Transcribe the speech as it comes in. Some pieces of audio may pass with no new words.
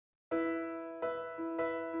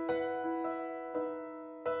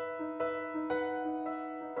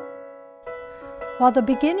While the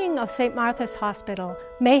beginning of St. Martha's Hospital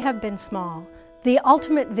may have been small, the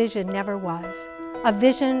ultimate vision never was, a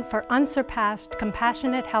vision for unsurpassed,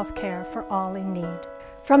 compassionate health care for all in need.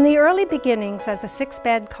 From the early beginnings as a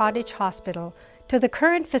 6-bed cottage hospital to the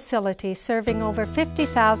current facility serving over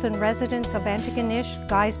 50,000 residents of Antigonish,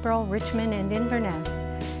 Guysborough, Richmond, and Inverness,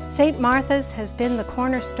 St. Martha's has been the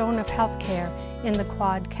cornerstone of health care in the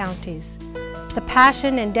Quad Counties. The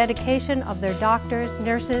passion and dedication of their doctors,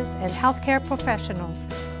 nurses, and healthcare professionals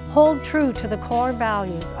hold true to the core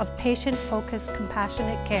values of patient-focused,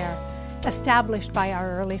 compassionate care established by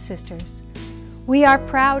our early sisters. We are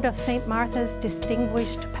proud of St. Martha's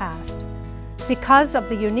distinguished past because of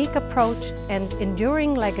the unique approach and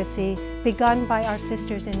enduring legacy begun by our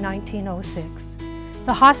sisters in 1906.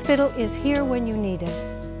 The hospital is here when you need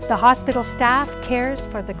it. The hospital staff cares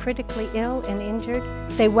for the critically ill and injured.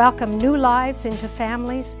 They welcome new lives into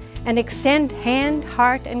families and extend hand,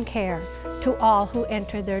 heart, and care to all who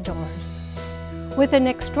enter their doors. With an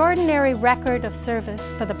extraordinary record of service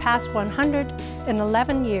for the past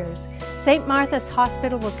 111 years, St. Martha's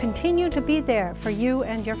Hospital will continue to be there for you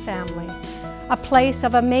and your family. A place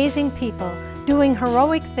of amazing people doing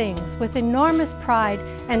heroic things with enormous pride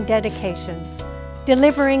and dedication,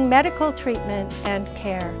 delivering medical treatment and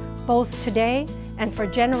care both today and for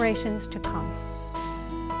generations to come.